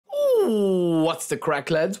What's the crack,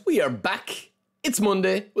 lads? We are back. It's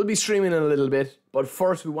Monday. We'll be streaming in a little bit. But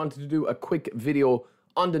first, we wanted to do a quick video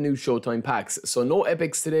on the new Showtime packs. So no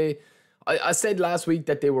epics today. I said last week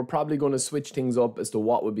that they were probably going to switch things up as to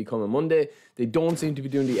what would become a Monday. They don't seem to be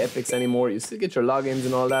doing the epics anymore. You still get your logins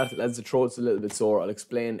and all that. Lads, the throat's a little bit sore. I'll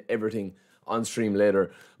explain everything on stream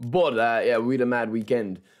later. But yeah, we had a mad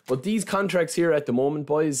weekend. But these contracts here at the moment,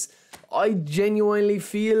 boys, I genuinely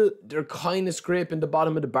feel they're kind of scraping the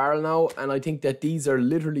bottom of the barrel now, and I think that these are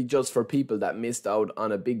literally just for people that missed out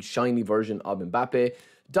on a big shiny version of Mbappe.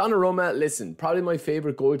 Donnarumma, listen, probably my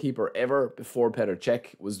favourite goalkeeper ever before Petr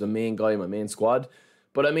Cech was the main guy in my main squad.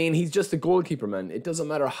 But I mean, he's just a goalkeeper, man. It doesn't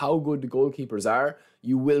matter how good the goalkeepers are,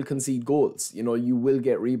 you will concede goals. You know, you will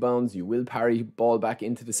get rebounds, you will parry ball back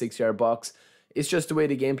into the 6-yard box. It's just the way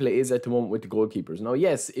the gameplay is at the moment with the goalkeepers. Now,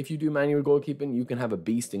 yes, if you do manual goalkeeping, you can have a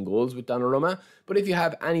beast in goals with Donnarumma. But if you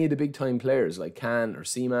have any of the big-time players like Can or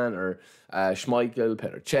Seaman or Schmeichel,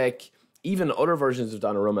 Petr Cech, even other versions of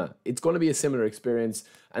Donnarumma, it's going to be a similar experience.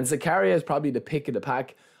 And Zakaria is probably the pick of the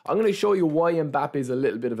pack. I'm going to show you why Mbappe is a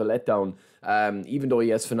little bit of a letdown, even though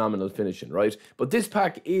he has phenomenal finishing, right? But this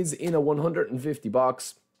pack is in a 150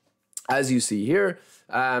 box, as you see here.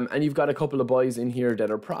 And you've got a couple of boys in here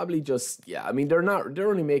that are probably just, yeah, I mean, they're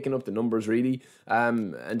only making up the numbers, really.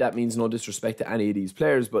 And that means no disrespect to any of these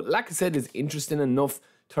players. But like I said, it's interesting enough.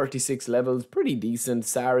 36 levels, pretty decent.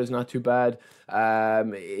 Sarah's not too bad.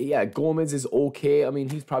 Yeah, Gomez is okay. I mean,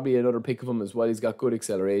 he's probably another pick of him as well. He's got good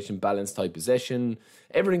acceleration, balanced tight possession.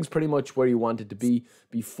 Everything's pretty much where you want it to be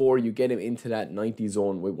before you get him into that 90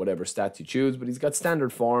 zone with whatever stats you choose. But he's got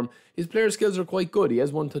standard form. His player skills are quite good. He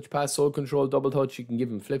has one touch pass, soul control, double touch. You can give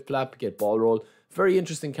him flip flap, get ball roll. Very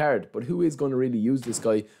interesting card, but who is going to really use this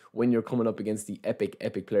guy when you're coming up against the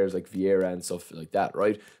epic players like Vieira and stuff like that,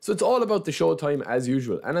 right? So it's all about the Showtime as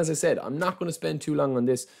usual. And as I said, I'm not going to spend too long on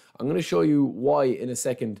this. I'm going to show you why in a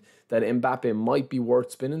second that Mbappe might be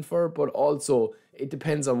worth spinning for, but also it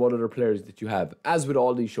depends on what other players that you have, as with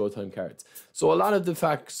all these Showtime cards. So a lot of the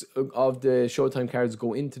facts of the Showtime cards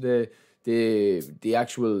go into the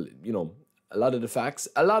actual, you know, a lot of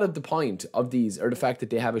the point of these are the fact that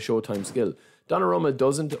they have a Showtime skill. Donnarumma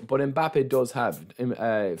doesn't, but Mbappe does have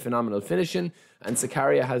phenomenal finishing, and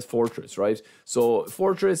Zakaria has Fortress, right? So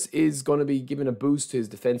Fortress is going to be giving a boost to his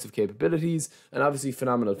defensive capabilities, and obviously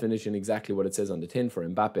phenomenal finishing, exactly what it says on the tin for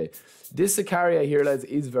Mbappe. This Zakaria here, lads,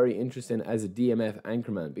 is very interesting as a DMF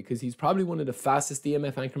anchorman, because he's probably one of the fastest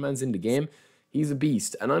DMF anchormans in the game. He's a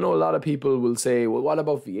beast, and I know a lot of people will say, well, what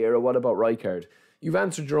about Vieira, what about Rijkaard? You've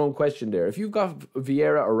answered your own question there. If you've got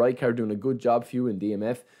Vieira or Rijkaard doing a good job for you in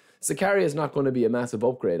DMF, Zakaria is not going to be a massive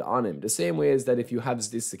upgrade on him. The same way as that if you have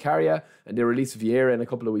this Zakaria and they release Vieira in a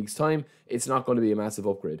couple of weeks' time, it's not going to be a massive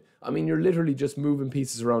upgrade. I mean, you're literally just moving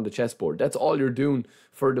pieces around the chessboard. That's all you're doing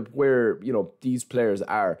for where, you know, these players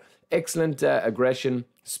are. Excellent aggression,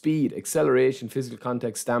 speed, acceleration, physical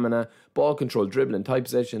contact, stamina, ball control, dribbling, tight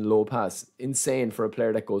possession, low pass. Insane for a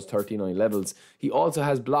player that goes 39 levels. He also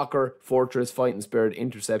has blocker, fortress, fighting spirit,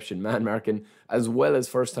 interception, man marking, as well as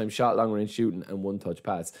first time shot, long range shooting, and one touch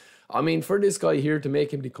pass. I mean, for this guy here to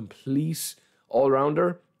make him the complete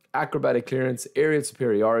all-rounder, acrobatic clearance, aerial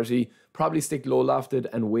superiority, probably stick low lofted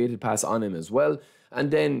and weighted pass on him as well. And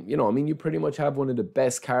then, you know, I mean, you pretty much have one of the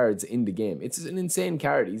best cards in the game. It's an insane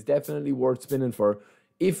card. He's definitely worth spinning for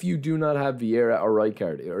if you do not have Vieira or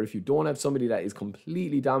Rijkaard, or if you don't have somebody that is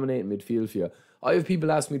completely dominating midfield for you. I have people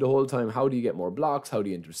ask me the whole time, how do you get more blocks? How do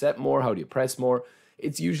you intercept more? How do you press more?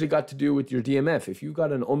 It's usually got to do with your DMF. If you've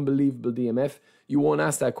got an unbelievable DMF, you won't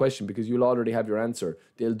ask that question because you'll already have your answer.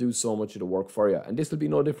 They'll do so much of the work for you. And this will be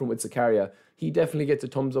no different with Zakaria. He definitely gets a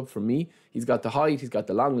thumbs up from me. He's got the height, he's got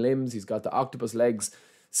the long limbs, he's got the octopus legs.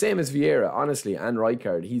 Same as Vieira, honestly, and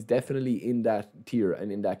Rijkaard. He's definitely in that tier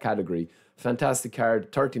and in that category. Fantastic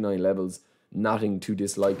card, 39 levels. Nothing to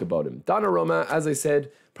dislike about him. Donnarumma, as I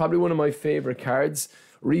said, probably one of my favourite cards.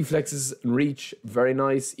 Reflexes and reach, very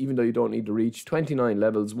nice, even though you don't need to reach. 29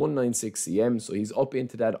 levels, 196 cm, so he's up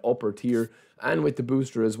into that upper tier. And with the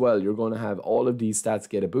booster as well, you're going to have all of these stats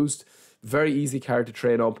get a boost. Very easy card to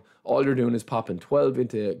train up. All you're doing is popping 12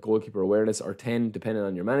 into goalkeeper awareness, or 10 depending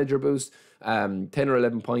on your manager boost. 10 or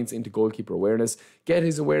 11 points into goalkeeper awareness. Get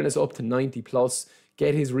his awareness up to 90 plus.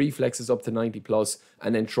 Get his reflexes up to 90 plus,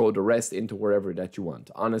 and then throw the rest into wherever that you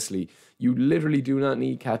want. Honestly, you literally do not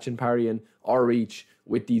need catch and parrying or reach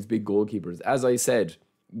with these big goalkeepers. As I said,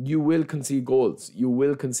 you will concede goals, you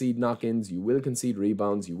will concede knock-ins, you will concede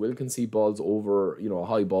rebounds, you will concede balls over, you know, a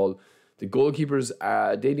high ball. The goalkeepers,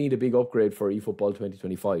 they need a big upgrade for eFootball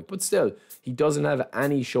 2025. But still, he doesn't have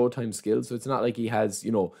any Showtime skills, so it's not like he has,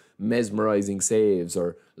 you know, mesmerizing saves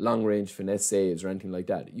or long-range finesse saves or anything like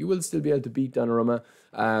that. You will still be able to beat Donnarumma,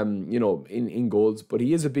 you know, in goals, but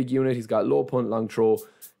he is a big unit. He's got low punt, long throw,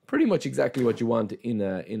 pretty much exactly what you want in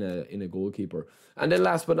a goalkeeper. And then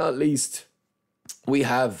last but not least, we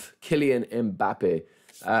have Kylian Mbappe.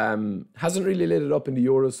 Hasn't really lit it up in the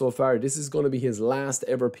Euros so far. This is going to be his last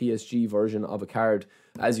ever PSG version of a card.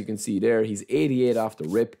 As you can see there, he's 88 off the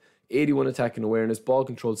rip, 81 attacking awareness, ball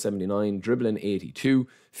control 79, dribbling 82,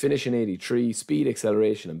 finishing 83, speed,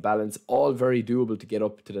 acceleration and balance, all very doable to get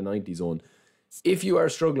up to the 90 zone. If you are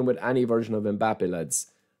struggling with any version of Mbappe,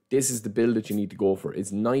 lads, this is the build that you need to go for.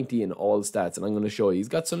 It's 90 in all stats, and I'm going to show you. He's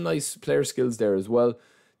got some nice player skills there as well.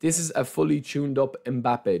 This is a fully tuned up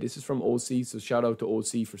Mbappe. This is from OC, so shout out to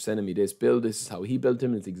OC for sending me this build. This is how he built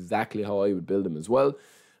him. It's exactly how I would build him as well.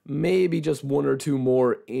 Maybe just one or two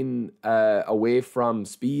more in away from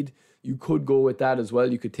speed. You could go with that as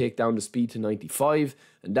well. You could take down the speed to 95,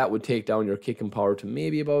 and that would take down your kicking power to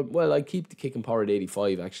maybe about, well, I keep the kicking power at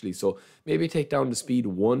 85 actually. So maybe take down the speed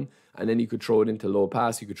 1, and then you could throw it into low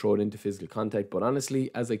pass. You could throw it into physical contact. But honestly,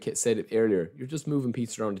 as I said it earlier, you're just moving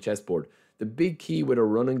pieces around the chessboard. The big key with a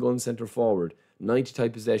run and gun centre forward, 90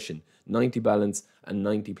 tight possession, 90 balance, and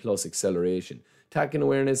 90 plus acceleration. Attacking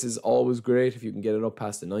awareness is always great if you can get it up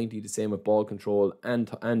past the 90. The same with ball control and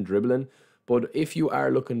dribbling. But if you are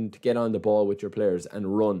looking to get on the ball with your players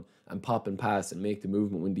and run and pop and pass and make the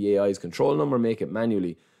movement when the AI is controlling them or make it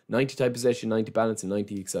manually, 90 tight possession, 90 balance, and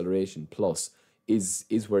 90 acceleration plus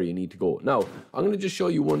is where you need to go. Now, I'm going to just show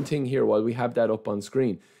you one thing here while we have that up on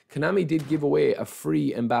screen. Konami did give away a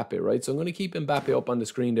free Mbappe, right? So I'm going to keep Mbappe up on the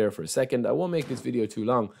screen there for a second. I won't make this video too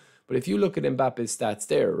long, but if you look at Mbappe's stats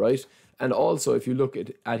there, right? And also if you look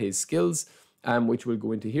at his skills, which we'll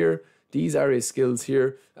go into here, these are his skills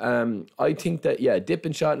here. I think that, yeah, dip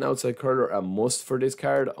and shot and outside curler are a must for this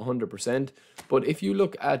card, 100%. But if you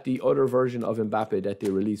look at the other version of Mbappe that they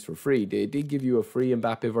released for free, they did give you a free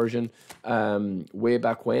Mbappe version way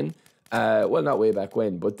back when. Well, not way back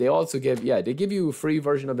when, but they also give, yeah, they give you a free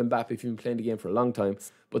version of Mbappe if you've been playing the game for a long time,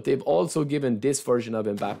 but they've also given this version of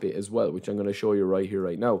Mbappe as well, which I'm going to show you right here,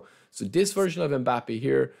 right now. So this version of Mbappe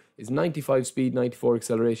here is 95 speed, 94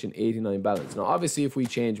 acceleration, 89 balance. Now, obviously, if we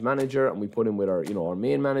change manager and we put him with our, you know, our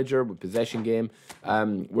main manager with possession game,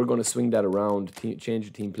 we're going to swing that around, change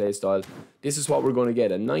the team play style. This is what we're going to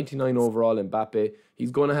get, a 99 overall Mbappe.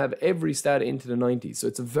 He's going to have every stat into the 90s. So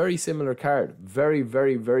it's a very similar card. Very,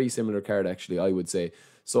 very, very similar card, actually, I would say.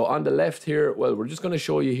 So on the left here, well, we're just going to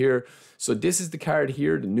show you here. So this is the card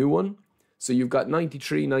here, the new one. So you've got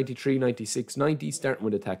 93, 93, 96, 90, starting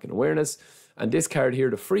with attack and awareness. And this card here,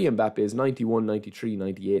 the free Mbappe, is 91, 93,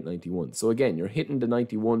 98, 91. So again, you're hitting the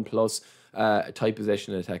 91 plus tight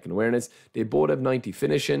possession and attack and awareness. They both have 90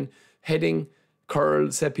 finishing, heading,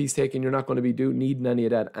 curl, set piece taking. You're not going to be needing any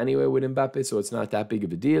of that anyway with Mbappe, so it's not that big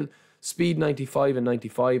of a deal. Speed 95 and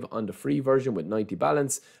 95 on the free version with 90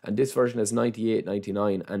 balance, and this version has 98,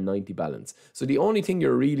 99 and 90 balance. So the only thing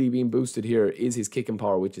you're really being boosted here is his kicking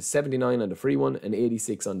power, which is 79 on the free one and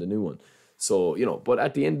 86 on the new one. So, you know, but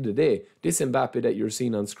at the end of the day, this Mbappe that you're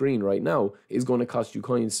seeing on screen right now is going to cost you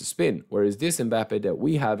coins to spin, whereas this Mbappe that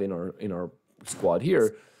we have in our squad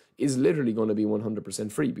here is literally going to be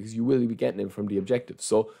 100% free because you will be getting him from the objective.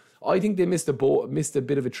 So I think they missed a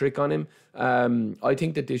bit of a trick on him. I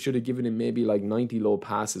think that they should have given him maybe like 90 low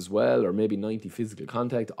pass as well, or maybe 90 physical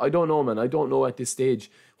contact. I don't know, man. I don't know at this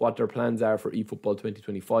stage what their plans are for eFootball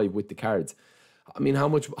 2025 with the cards. I mean, how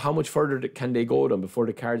much further can they go then before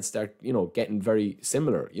the cards start, you know, getting very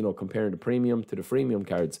similar, you know, comparing the premium to the freemium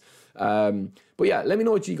cards. But yeah, let me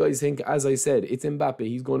know what you guys think. As I said, it's Mbappe.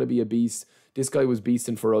 He's going to be a beast. This guy was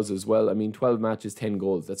beasting for us as well. I mean, 12 matches, 10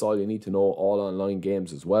 goals. That's all you need to know. All online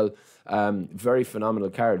games as well. Very phenomenal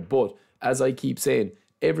card. But as I keep saying,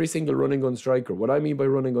 every single running gun striker, what I mean by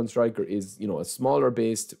running gun striker is, you know, a smaller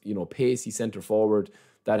based, you know, pacey centre forward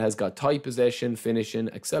that has got tight possession, finishing,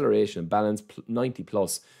 acceleration, balance, 90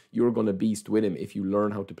 plus. You're going to beast with him if you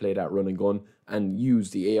learn how to play that run and gun and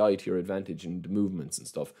use the AI to your advantage in the movements and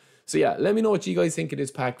stuff. So yeah, let me know what you guys think of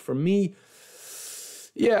this pack. For me,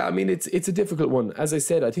 yeah, I mean, it's a difficult one. As I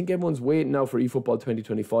said, I think everyone's waiting now for eFootball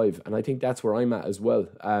 2025, and I think that's where I'm at as well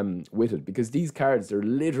with it, because these cards, they're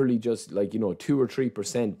literally just like, you know, 2 or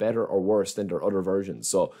 3% better or worse than their other versions.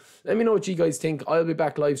 So let me know what you guys think. I'll be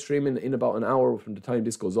back live streaming in about an hour from the time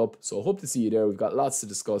this goes up. So I hope to see you there. We've got lots to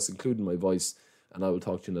discuss, including my voice, and I will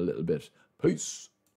talk to you in a little bit. Peace.